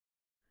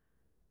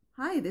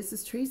Hi, this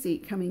is Tracy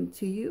coming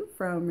to you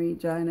from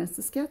Regina,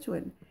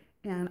 Saskatchewan,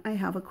 and I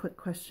have a quick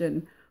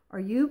question. Are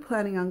you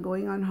planning on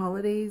going on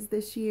holidays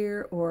this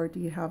year, or do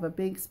you have a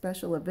big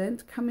special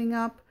event coming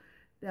up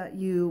that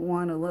you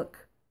want to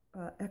look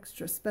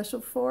extra special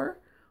for?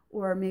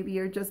 Or maybe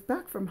you're just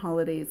back from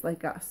holidays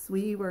like us.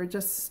 We were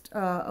just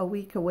a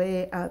week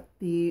away at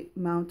the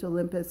Mount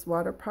Olympus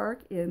Water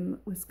Park in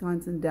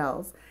Wisconsin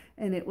Dells,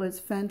 and it was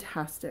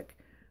fantastic.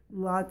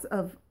 Lots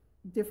of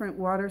different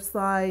water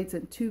slides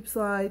and tube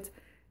slides,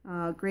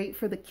 great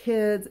for the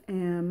kids,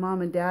 and mom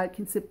and dad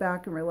can sit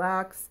back and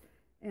relax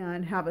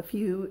and have a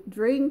few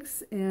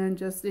drinks and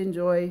just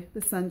enjoy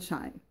the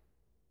sunshine.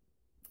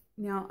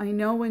 Now, I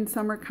know when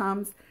summer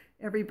comes,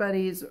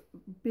 everybody's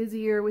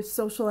busier with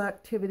social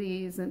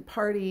activities and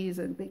parties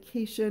and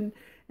vacation,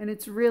 and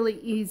it's really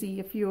easy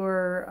if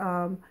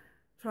you're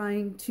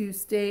trying to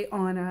stay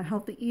on a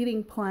healthy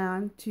eating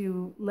plan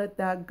to let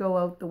that go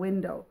out the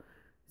window.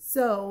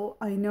 So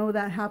I know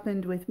that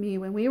happened with me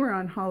when we were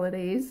on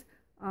holidays.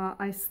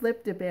 I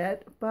slipped a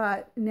bit,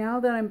 but now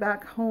that I'm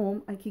back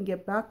home, I can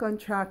get back on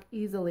track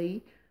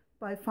easily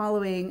by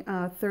following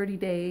a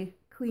 30-day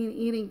clean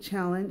eating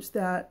challenge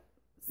that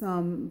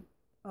some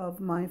of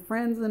my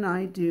friends and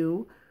I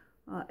do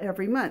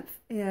every month.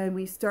 And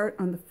we start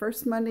on the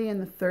first Monday and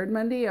the third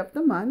Monday of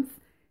the month,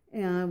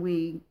 and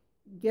we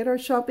get our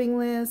shopping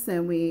list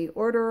and we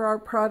order our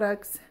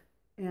products,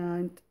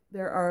 and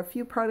there are a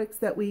few products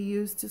that we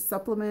use to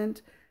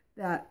supplement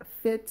that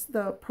fit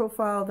the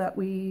profile that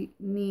we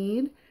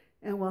need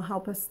and will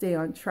help us stay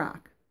on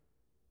track.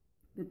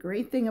 The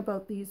great thing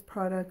about these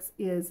products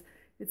is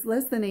it's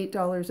less than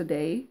 $8 a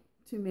day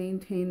to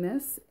maintain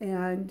this,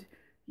 and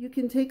you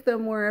can take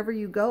them wherever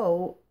you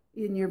go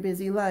in your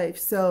busy life.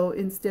 So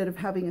instead of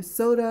having a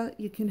soda,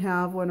 you can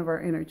have one of our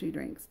energy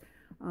drinks.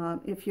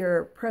 If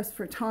you're pressed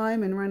for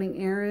time and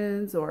running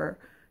errands, or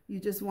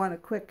you just want a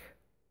quick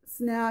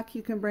snack,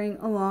 you can bring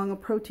along a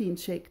protein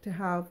shake to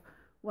have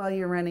while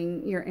you're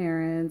running your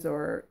errands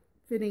or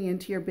fitting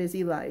into your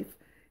busy life.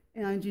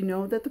 And you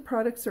know that the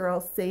products are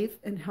all safe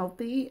and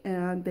healthy,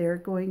 and they're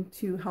going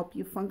to help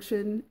you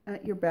function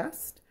at your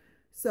best.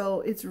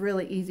 So it's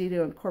really easy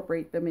to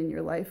incorporate them in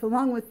your life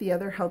along with the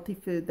other healthy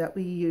food that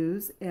we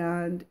use,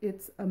 and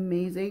it's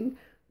amazing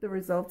the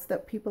results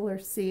that people are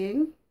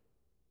seeing.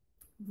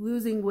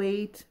 Losing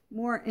weight,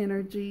 more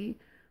energy,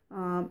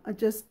 a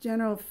just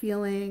general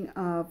feeling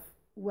of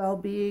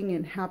well-being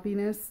and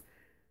happiness.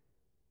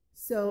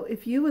 So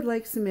if you would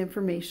like some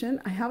information,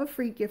 I have a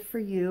free gift for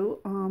you,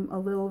 a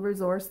little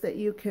resource that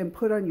you can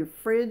put on your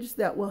fridge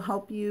that will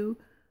help you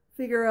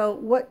figure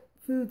out what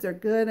foods are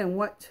good and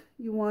what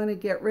you want to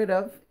get rid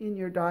of in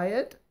your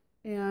diet,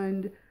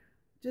 and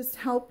just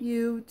help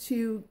you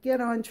to get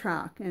on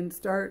track and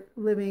start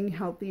living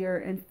healthier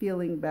and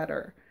feeling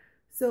better.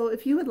 So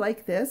if you would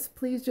like this,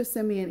 please just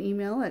send me an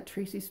email at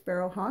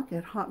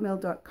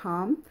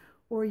tracysparrowhawk@hotmail.com,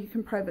 or you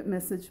can private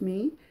message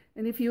me.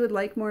 And if you would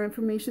like more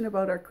information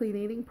about our clean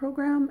eating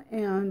program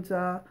and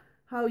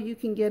how you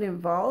can get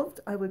involved,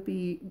 I would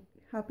be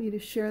happy to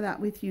share that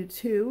with you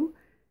too.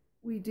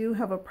 We do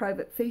have a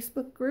private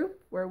Facebook group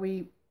where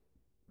we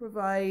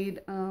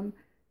provide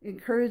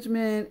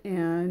encouragement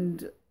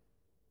and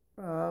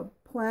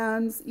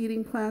plans,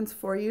 eating plans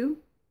for you.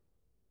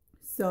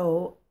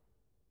 So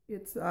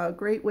it's a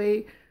great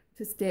way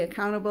to stay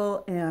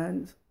accountable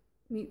and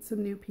meet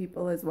some new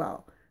people as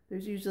well.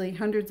 There's usually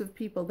hundreds of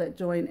people that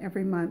join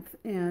every month,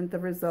 and the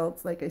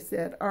results, like I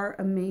said, are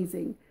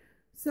amazing.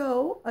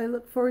 So I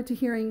look forward to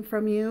hearing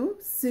from you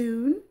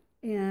soon,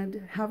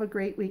 and have a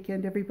great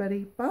weekend,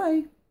 everybody.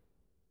 Bye.